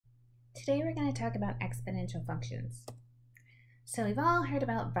Today we're going to talk about exponential functions. So we've all heard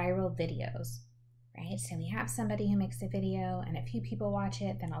about viral videos, right? So we have somebody who makes a video and a few people watch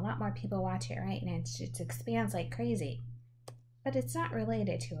it, then a lot more people watch it, right? And it expands like crazy. But it's not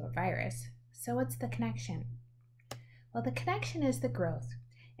related to a virus. So what's the connection? Well, the connection is the growth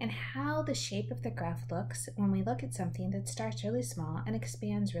and how the shape of the graph looks when we look at something that starts really small and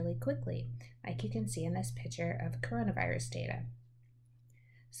expands really quickly, like you can see in this picture of coronavirus data.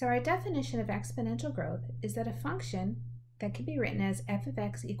 So our definition of exponential growth is that a function that can be written as f of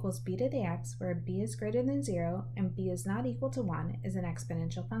x equals b to the x, where b is greater than 0 and b is not equal to 1, is an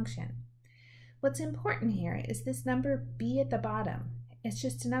exponential function. What's important here is this number b at the bottom. It's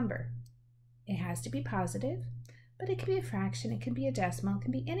just a number. It has to be positive, but it can be a fraction, it can be a decimal, it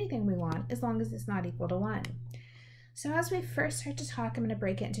can be anything we want as long as it's not equal to 1. So as we first start to talk, I'm going to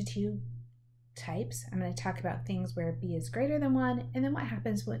break it into two types. I'm going to talk about things where b is greater than 1, and then what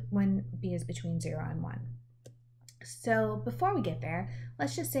happens when b is between 0 and 1. So before we get there,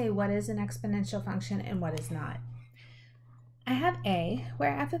 let's just say what is an exponential function and what is not. I have a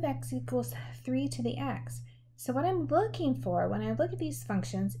where f of x equals 3 to the x. So what I'm looking for when I look at these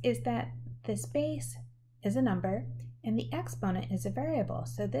functions is that this base is a number and the exponent is a variable.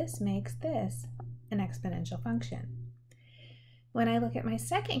 So this makes this an exponential function. When I look at my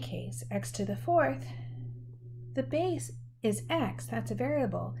second case, x to the fourth, the base is x, that's a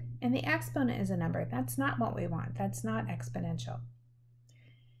variable, and the exponent is a number. That's not what we want. That's not exponential.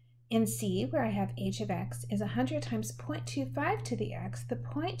 In C, where I have h of x is 100 times 0.25 to the x, the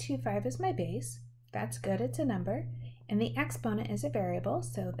 0.25 is my base. That's good, it's a number. And the exponent is a variable,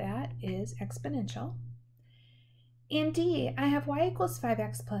 so that is exponential. In D, I have y equals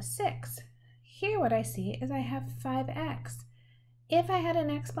 5x plus 6. Here what I see is I have 5x. If I had an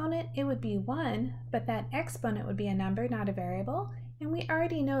exponent, it would be 1, but that exponent would be a number, not a variable, and we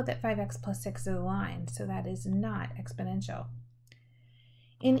already know that 5x plus 6 is a line, so that is not exponential.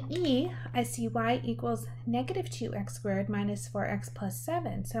 In E, I see y equals negative 2x squared minus 4x plus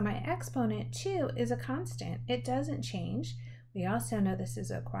 7, so my exponent 2 is a constant. It doesn't change. We also know this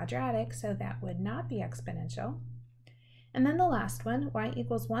is a quadratic, so that would not be exponential. And then the last one, y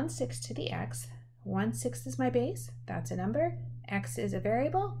equals 1/6 to the x. 1/6 is my base, that's a number. X is a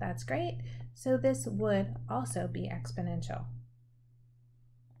variable, that's great. So this would also be exponential.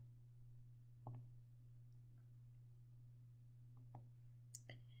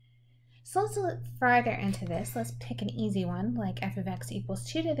 So let's look farther into this. Let's pick an easy one like f of x equals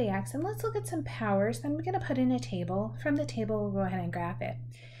 2 to the x, and let's look at some powers. Then we're going to put in a table. From the table, we'll go ahead and graph it.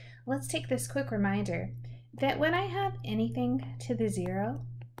 Let's take this quick reminder that when I have anything to the 0,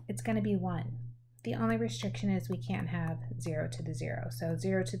 it's going to be 1. The only restriction is we can't have 0 to the 0. So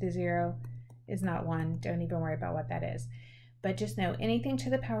 0 to the 0 is not 1. Don't even worry about what that is. But just know anything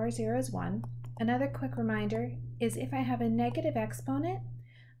to the power 0 is 1. Another quick reminder is if I have a negative exponent,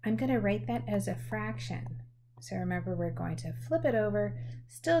 I'm going to write that as a fraction. So remember, we're going to flip it over,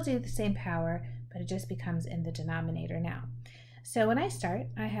 still do the same power, but it just becomes in the denominator now. So when I start,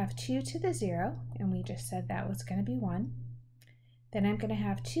 I have 2 to the 0, and we just said that was going to be 1. Then I'm going to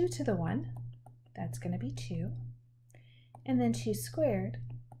have 2 to the 1. That's going to be 2, and then 2 squared,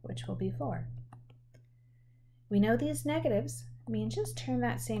 which will be 4. We know these negatives mean just turn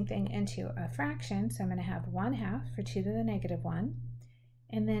that same thing into a fraction, so I'm going to have 1/2 for 2 to the negative 1,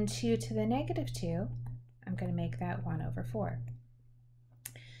 and then 2 to the negative 2, I'm going to make that 1/4.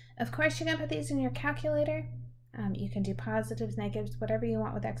 Of course, you're going to put these in your calculator. You can do positives, negatives, whatever you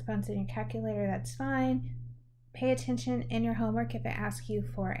want with exponents in your calculator, that's fine. Pay attention in your homework if it asks you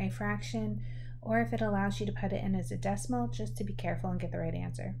for a fraction, or if it allows you to put it in as a decimal, just to be careful and get the right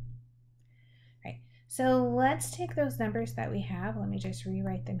answer. All right, so let's take those numbers that we have. Let me just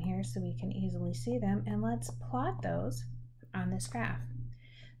rewrite them here so we can easily see them, and let's plot those on this graph.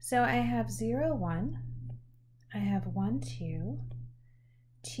 So I have 0, 1, I have 1, 2,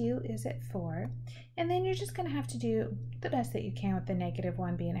 2 is at 4, and then you're just going to have to do the best that you can with the negative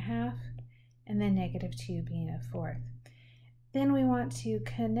 1 being 1/2, and then negative 2 being 1/4. Then we want to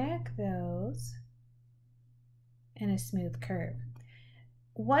connect those in a smooth curve.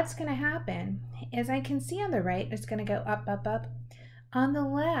 What's going to happen is I can see on the right, it's going to go up, up, up. On the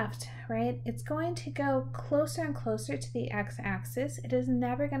left, right, it's going to go closer and closer to the x-axis. It is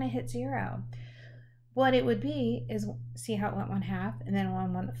never going to hit 0. What it would be is, see how it went 1/2 and then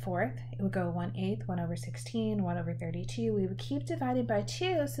 1/4. It would go 1/8, 1/16, 1/32. We would keep dividing by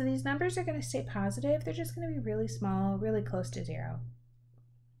 2, so these numbers are going to stay positive. They're just going to be really small, really close to 0.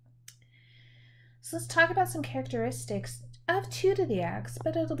 So let's talk about some characteristics of 2 to the x,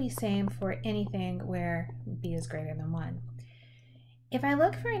 but it'll be same for anything where b is greater than 1. If I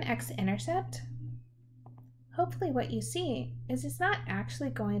look for an x-intercept, hopefully what you see is it's not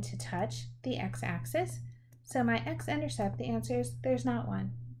actually going to touch the x-axis. So my x-intercept, the answer is there's not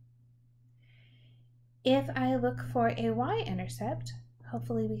one. If I look for a y-intercept,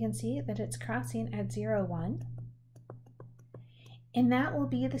 hopefully we can see that it's crossing at 0, 1. And that will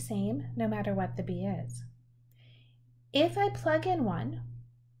be the same no matter what the b is. If I plug in 1,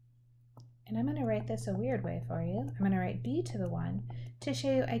 and I'm going to write this a weird way for you. I'm going to write b to the 1 to show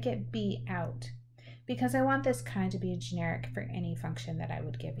you I get b out, because I want this kind to be generic for any function that I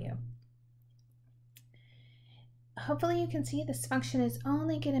would give you. Hopefully you can see this function is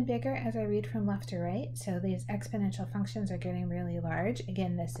only getting bigger as I read from left to right. So these exponential functions are getting really large.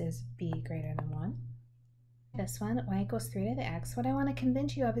 Again, this is b greater than 1. This one, y equals 3 to the x. What I want to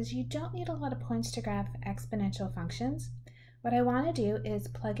convince you of is you don't need a lot of points to graph exponential functions. What I want to do is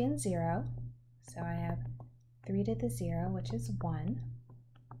plug in 0. So I have 3 to the 0, which is 1.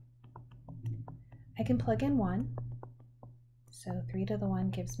 I can plug in 1. So 3 to the 1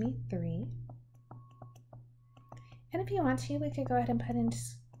 gives me 3. And if you want to, we could go ahead and put in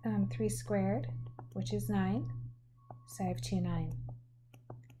 3 squared, which is 9. So I have 2, 9.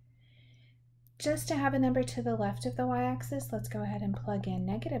 Just to have a number to the left of the y-axis, let's go ahead and plug in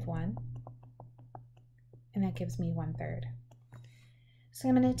 -1. And that gives me 1/3. So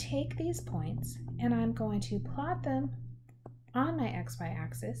I'm going to take these points and I'm going to plot them on my xy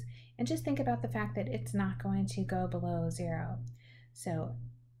axis and just think about the fact that it's not going to go below 0. So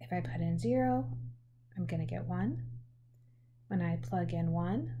if I put in 0, I'm going to get 1. When I plug in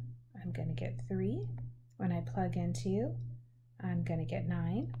 1, I'm going to get 3. When I plug in 2, I'm going to get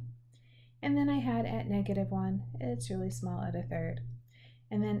 9. And then I had at -1, it's really small at 1/3.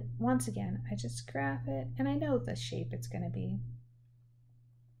 And then once again, I just graph it and I know the shape it's going to be.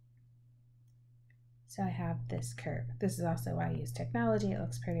 So I have this curve. This is also why I use technology. It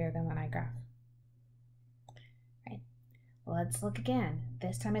looks prettier than when I graph. Right. Let's look again.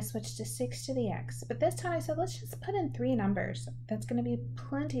 This time I switched to 6 to the x, but this time I said let's just put in 3 numbers. That's going to be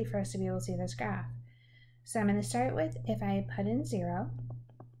plenty for us to be able to see this graph. So I'm going to start with, if I put in 0,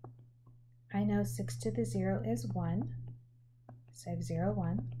 I know 6 to the 0 is 1, so I have 0,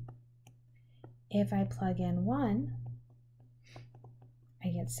 1. If I plug in 1, I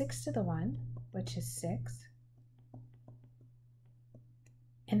get 6 to the 1, which is 6.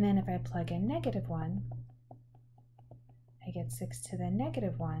 And then if I plug in -1, I get 6 to the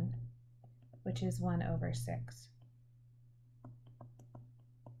 -1, which is 1/6.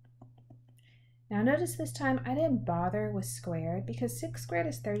 Now notice this time I didn't bother with squared because 6 squared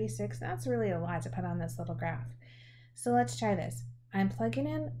is 36. That's really a lot to put on this little graph. So let's try this. I'm plugging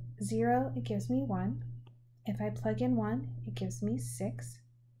in 0, it gives me 1. If I plug in 1, it gives me 6.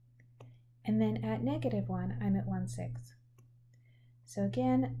 And then at -1, I'm at 1/6. So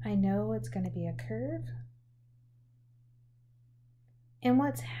again, I know it's going to be a curve. And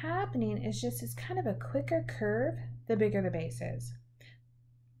what's happening is just it's kind of a quicker curve the bigger the base is.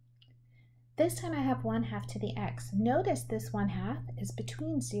 This time I have 1/2 to the x. Notice this 1/2 is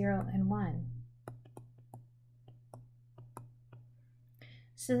between 0 and 1.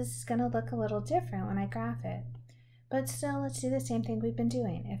 So this is going to look a little different when I graph it. But still, let's do the same thing we've been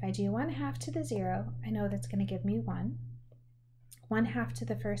doing. If I do 1/2 to the 0, I know that's going to give me 1. 1/2 to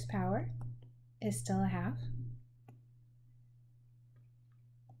the first power is still a half.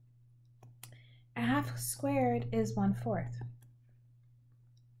 A half squared is 1/4.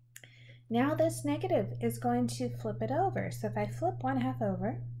 Now this negative is going to flip it over. So if I flip 1/2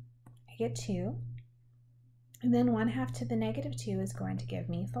 over, I get 2. And then 1/2 to the -2 is going to give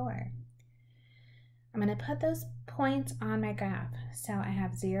me 4. I'm going to put those points on my graph. So I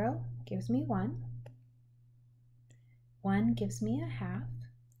have 0 gives me 1. 1 gives me a half.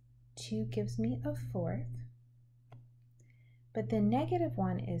 2 gives me a 1/4. But the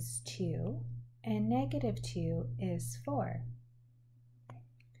 -1 is 2. And -2 is 4.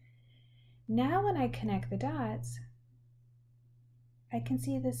 Now when I connect the dots, I can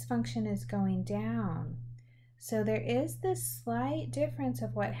see this function is going down. So there is this slight difference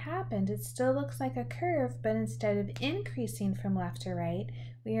of what happened. It still looks like a curve, but instead of increasing from left to right,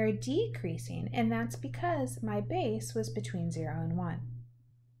 we are decreasing, and that's because my base was between 0 and 1.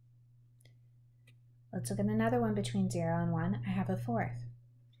 Let's look at another one between 0 and 1. I have a 4th.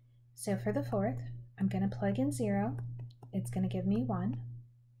 So for the 4th, I'm going to plug in 0. It's going to give me 1.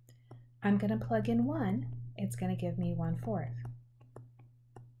 I'm going to plug in 1. It's going to give me 1/4.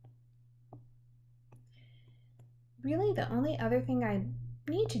 Really, the only other thing I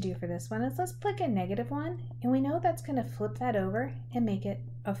need to do for this one is let's plug in -1, and we know that's going to flip that over and make it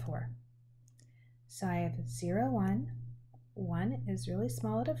a 4. So I have 0, 1, 1 is really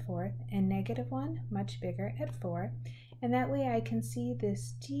small at a fourth, and -1 much bigger at 4. And that way I can see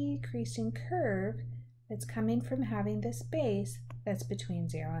this decreasing curve that's coming from having this base that's between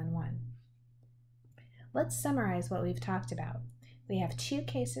 0 and 1. Let's summarize what we've talked about. We have two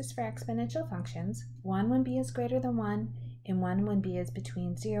cases for exponential functions, one when b is greater than 1 and one when b is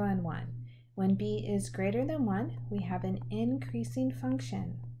between 0 and 1. When b is greater than 1, we have an increasing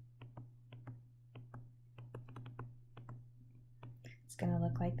function. It's going to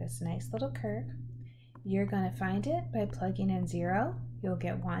look like this nice little curve. You're going to find it by plugging in 0, you'll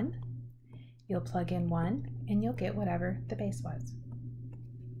get 1. You'll plug in 1, and you'll get whatever the base was.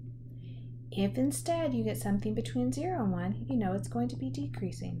 If instead you get something between 0 and 1, you know it's going to be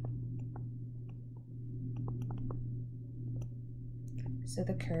decreasing. So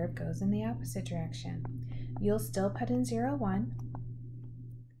the curve goes in the opposite direction. You'll still put in 0, 1.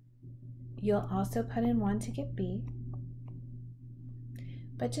 You'll also put in 1 to get b.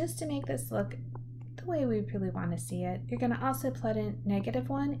 But just to make this look the way we really want to see it, you're going to also plug in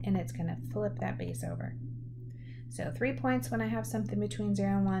 -1, and it's going to flip that base over. So 3 points when I have something between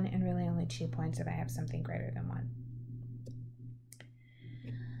 0 and 1, and really only 2 points if I have something greater than 1.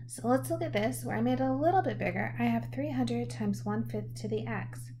 So let's look at this where I made it a little bit bigger. I have 300 times 1/5 to the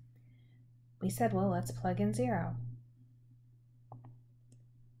x. We said, well, let's plug in 0.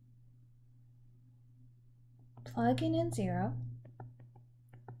 Plugging in 0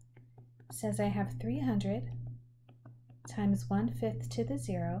 says I have 300 times 1/5 to the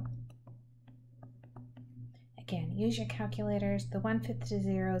 0. Again, use your calculators. The 1/5 to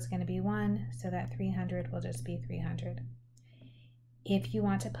 0 is going to be 1, so that 300 will just be 300. If you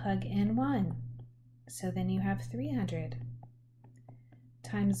want to plug in 1, so then you have 300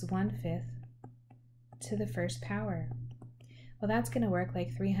 times 1/5 to the first power. Well, that's going to work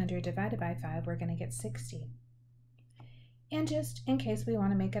like 300 divided by 5. We're going to get 60. And just in case we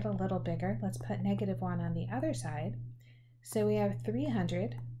want to make it a little bigger, let's put -1 on the other side. So we have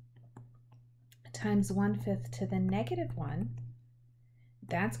 300 times 1/5 to the -1.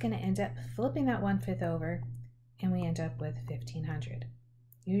 That's going to end up flipping that 1/5 over, and we end up with 1500.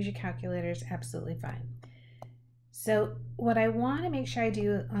 Use your calculators, absolutely fine. So what I want to make sure I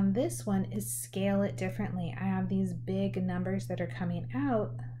do on this one is scale it differently. I have these big numbers that are coming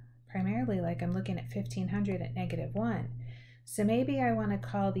out, primarily like I'm looking at 1500 at -1. So maybe I want to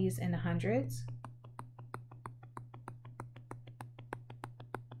call these in hundreds.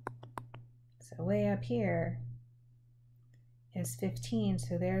 So way up here is 15,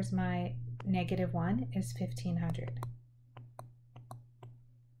 so there's my -1 is 1500.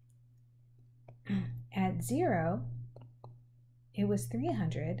 At 0, it was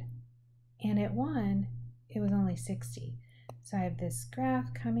 300, and at 1, it was only 60. So I have this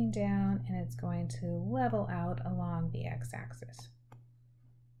graph coming down, and it's going to level out along the x-axis.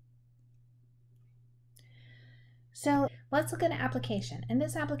 So let's look at an application. In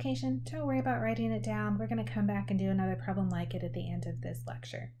this application, don't worry about writing it down. We're going to come back and do another problem like it at the end of this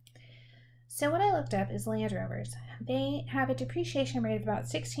lecture. So what I looked up is Land Rovers. They have a depreciation rate of about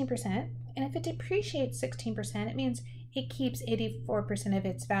 16%, and if it depreciates 16%, it means it keeps 84% of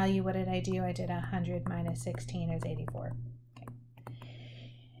its value. What did I do? I did 100 minus 16 is 84.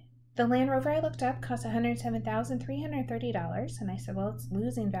 The Land Rover I looked up cost $107,330, and I said, well, it's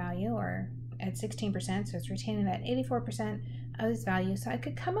losing value, or at 16%, so it's retaining that 84% of its value. So I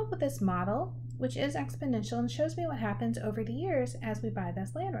could come up with this model, which is exponential and shows me what happens over the years as we buy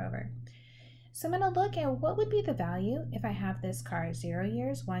this Land Rover. So I'm going to look at what would be the value if I have this car 0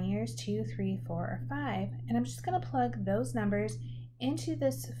 years, 1 year, 2, 3, 4, or 5, and I'm just going to plug those numbers into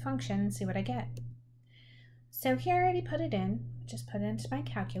this function and see what I get. So here I already put it in. Just put it into my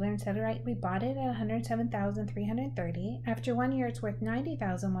calculator and said, all right, we bought it at $107,330. After 1 year, it's worth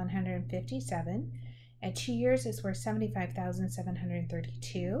 $90,157. At 2 years, it's worth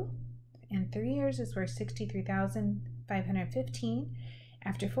 $75,732. In 3 years, it's worth $63,515.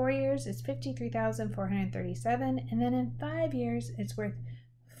 After 4 years, it's $53,437. And then in 5 years, it's worth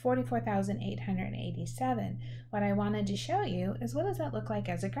 $44,887. What I wanted to show you is what does that look like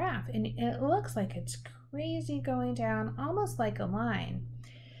as a graph? And it looks like it's crazy going down, almost like a line,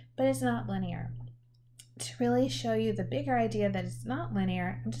 but it's not linear. To really show you the bigger idea that it's not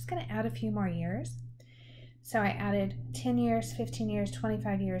linear, I'm just going to add a few more years. So I added 10 years, 15 years,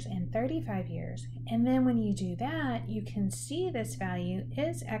 25 years, and 35 years. And then when you do that, you can see this value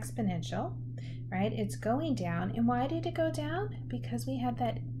is exponential, right? It's going down. And why did it go down? Because we had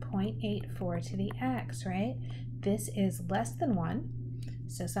that 0.84 to the x, right? This is less than 1.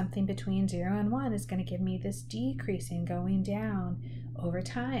 So something between 0 and 1 is going to give me this decreasing going down over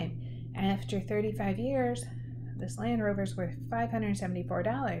time. After 35 years, This Land Rover's worth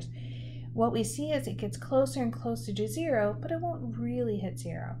 $574. What we see is it gets closer and closer to zero, but it won't really hit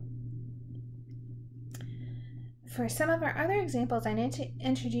zero. For some of our other examples, I need to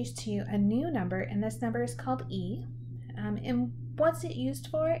introduce to you a new number, and this number is called E. And what's it used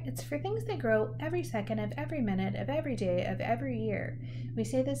for? It's for things that grow every second of every minute of every day of every year. We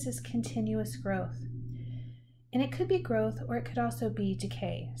say this is continuous growth. And it could be growth, or it could also be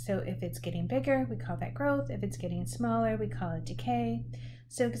decay. So if it's getting bigger, we call that growth. If it's getting smaller, we call it decay.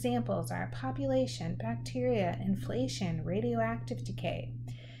 So examples are population, bacteria, inflation, radioactive decay.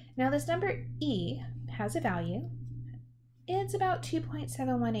 Now this number E has a value. It's about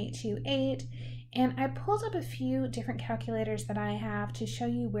 2.71828, and I pulled up a few different calculators that I have to show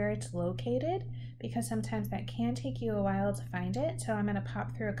you where it's located, because sometimes that can take you a while to find it. So I'm going to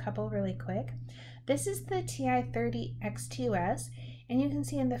pop through a couple really quick. This is the TI-30X2S, and you can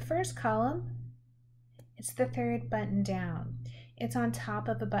see in the first column, it's the third button down. It's on top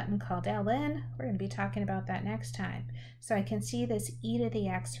of a button called ln. We're going to be talking about that next time. So I can see this e to the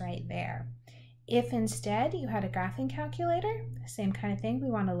x right there. If instead you had a graphing calculator, same kind of thing,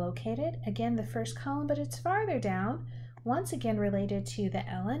 we want to locate it. Again, the first column, but it's farther down. Once again related to the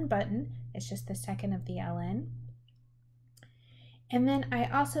ln button. It's just the second of the ln. And then I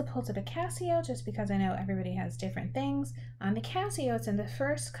also pulled up a Casio just because I know everybody has different things. On the Casio, it's in the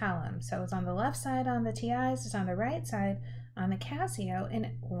first column. So it's on the left side on the TIs, it's on the right side on the Casio.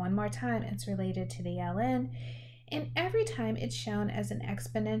 And one more time, it's related to the ln. And every time it's shown as an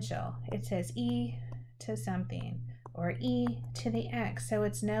exponential. It says e to something or e to the x. So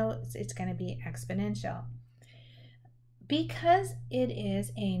it's going to be exponential. Because it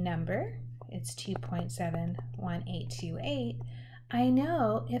is a number, it's 2.71828, I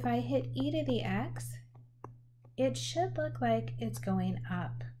know if I hit e to the x, it should look like it's going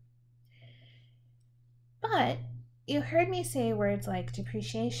up. But you heard me say words like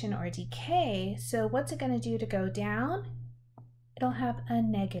depreciation or decay, so what's it going to do to go down? It'll have a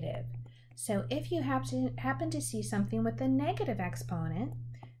negative. So if you happen to see something with a negative exponent,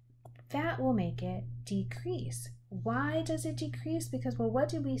 that will make it decrease. Why does it decrease? Because, well, what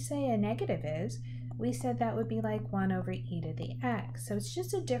did we say a negative is? We said that would be like 1 over e to the x. So it's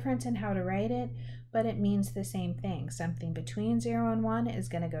just a difference in how to write it, but it means the same thing. Something between 0 and 1 is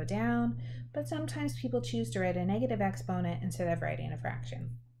going to go down, but sometimes people choose to write a negative exponent instead of writing a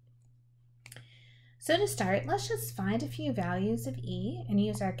fraction. So to start, let's just find a few values of e and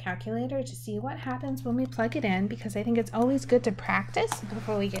use our calculator to see what happens when we plug it in, because I think it's always good to practice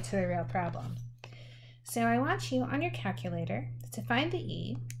before we get to the real problem. So I want you on your calculator to find the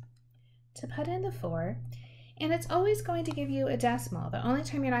e, to put in the 4, and it's always going to give you a decimal. The only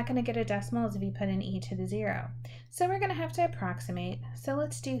time you're not going to get a decimal is if you put in e to the 0. So we're going to have to approximate. So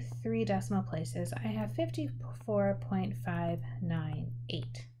let's do 3 decimal places. I have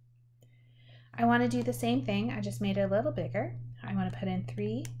 54.598. I want to do the same thing. I just made it a little bigger. I want to put in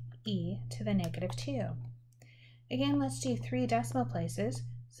 3e to the negative 2. Again, let's do 3 decimal places.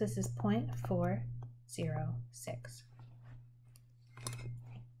 So this is 0.406.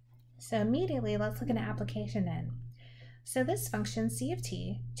 So immediately, let's look at an application then. So this function, c of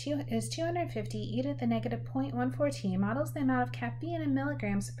t, is 250 e to the negative 0.14 t, models the amount of caffeine in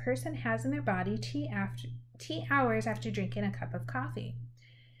milligrams a person has in their body t hours after drinking a cup of coffee.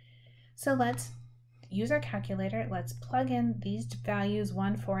 So let's use our calculator. Let's plug in these values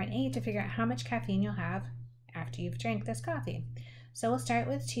 1, 4, and 8 to figure out how much caffeine you'll have after you've drank this coffee. So we'll start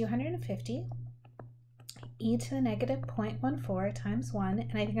with 250 e to the negative 0.14 times 1,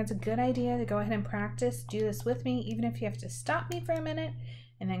 and I think it's a good idea to go ahead and practice. Do this with me, even if you have to stop me for a minute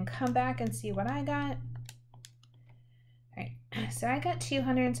and then come back and see what I got. All right, so I got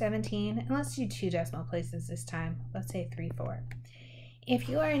 217, and let's do 2 decimal places this time. Let's say 3, 4. If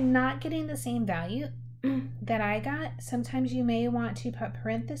you are not getting the same value that I got, sometimes you may want to put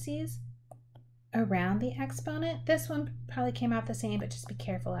parentheses around the exponent. This one probably came out the same, but just be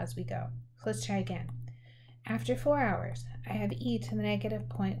careful as we go. So let's try again. After 4 hours, I have e to the negative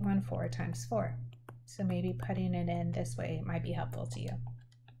 0.14 times 4. So maybe putting it in this way might be helpful to you.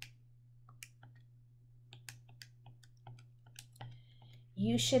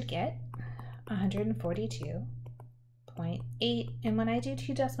 You should get 142.8, and when I do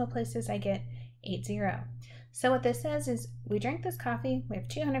 2 decimal places, I get 80. So what this says is we drank this coffee, we have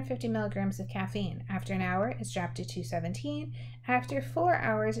 250 milligrams of caffeine. After an hour, it's dropped to 217. After 4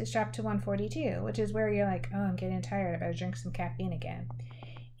 hours, it's dropped to 142, which is where you're like, oh, I'm getting tired, I better drink some caffeine again.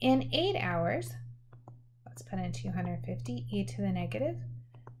 In 8 hours, let's put in 250 e to the negative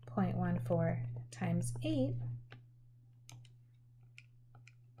 0.14 times 8.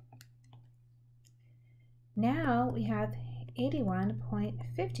 Now we have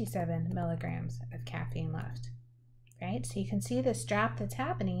 81.57 milligrams of caffeine left, right? So you can see this drop that's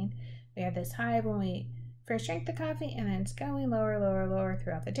happening. We have this high when we first drink the coffee, and then it's going lower, lower, lower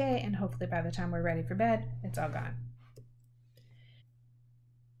throughout the day, and hopefully by the time we're ready for bed, it's all gone.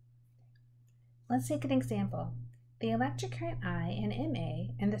 Let's take an example. The electric current I in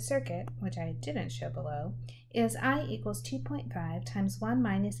MA in the circuit, which I didn't show below, is I equals 2.5 times 1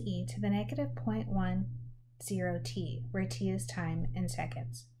 minus e to the negative 0.10 t, where t is time in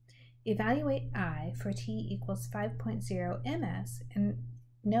seconds. Evaluate I for t equals 5.0 ms, and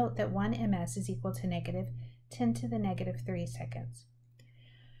note that 1 ms is equal to negative 10 to the negative 3 seconds.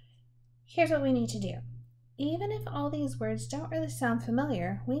 Here's what we need to do. Even if all these words don't really sound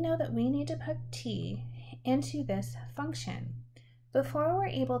familiar, we know that we need to put t into this function. Before we're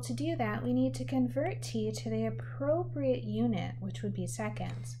able to do that, we need to convert t to the appropriate unit, which would be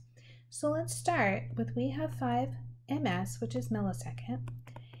seconds. So let's start with, we have 5 ms, which is millisecond,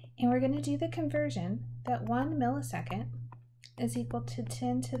 and we're going to do the conversion that 1 millisecond is equal to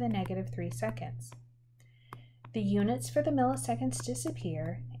 10 to the negative 3 seconds. The units for the milliseconds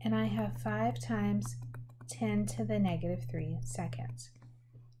disappear, and I have 5 times 10 to the negative 3 seconds.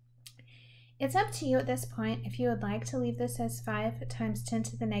 It's up to you at this point if you would like to leave this as 5 times 10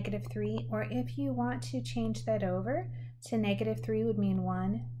 to the negative 3, or if you want to change that over to negative 3 would mean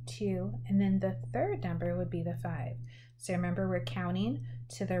 1, 2, and then the third number would be the 5. So remember, we're counting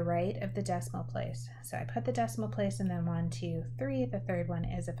to the right of the decimal place. So I put the decimal place and then 1, 2, 3. The third one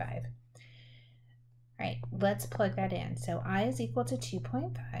is a 5. All right, let's plug that in. So I is equal to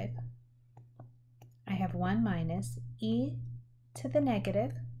 2.5. I have 1 minus e to the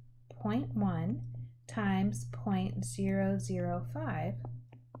negative 0.1 times 0.005.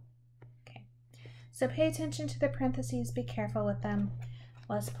 Okay, so pay attention to the parentheses, be careful with them.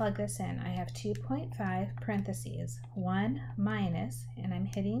 Let's plug this in. I have 2.5 parentheses, 1 minus, and I'm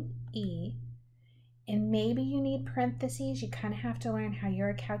hitting e, and maybe you need parentheses, you kind of have to learn how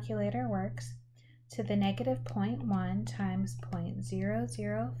your calculator works, to the negative 0.1 times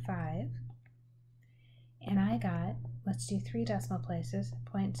 0.005, and I got, let's do 3 decimal places,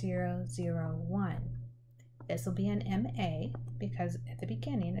 0.001. This will be an MA because at the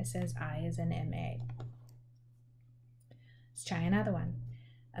beginning it says I is an MA. Let's try another one.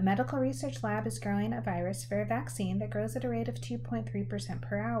 A medical research lab is growing a virus for a vaccine that grows at a rate of 2.3%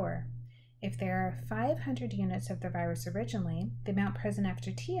 per hour. If there are 500 units of the virus originally, the amount present after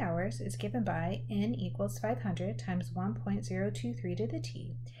t hours is given by n equals 500 times 1.023 to the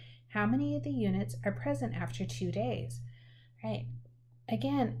t. How many of the units are present after 2 days? Right.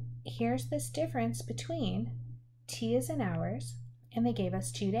 Again, here's this difference between t is in hours, and they gave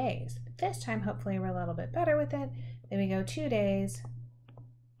us 2 days. This time, hopefully, we're a little bit better with it. Then we go 2 days,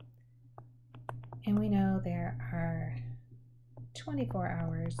 and we know there are 24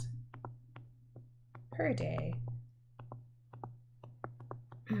 hours per day.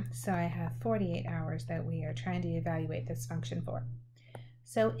 So I have 48 hours that we are trying to evaluate this function for.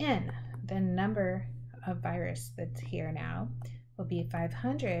 So n, the number of virus that's here now, will be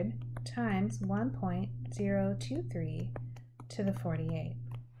 500 times 1.023 to the 48.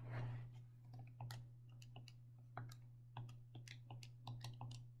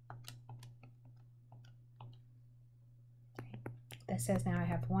 This says now I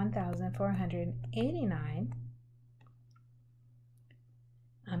have 1,489.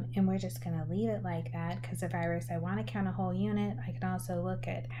 And we're just going to leave it like that because the virus, I want to count a whole unit. I can also look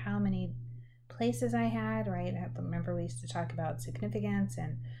at how many places I had, right? Remember we used to talk about significance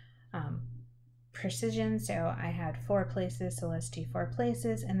and precision. So I had 4 places, so let's do 4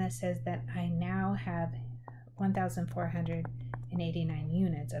 places. And this says that I now have 1,489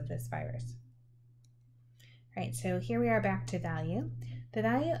 units of this virus. Right, so here we are back to value. The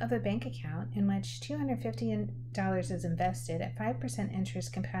value of a bank account in which $250 is invested at 5%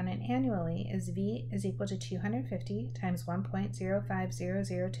 interest compounded annually is V is equal to 250 times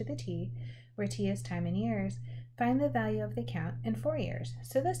 1.0500 to the t, where t is time in years. Find the value of the account in 4 years.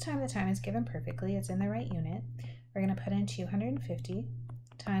 So this time the time is given perfectly, it's in the right unit. We're going to put in 250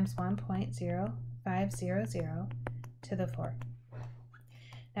 times 1.0500 to the 4.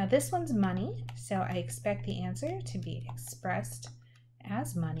 Now this one's money, so I expect the answer to be expressed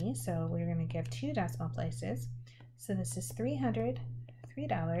as money, so we're going to give 2 decimal places. So this is $303,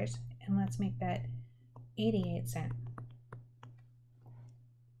 and let's make that 88 cents.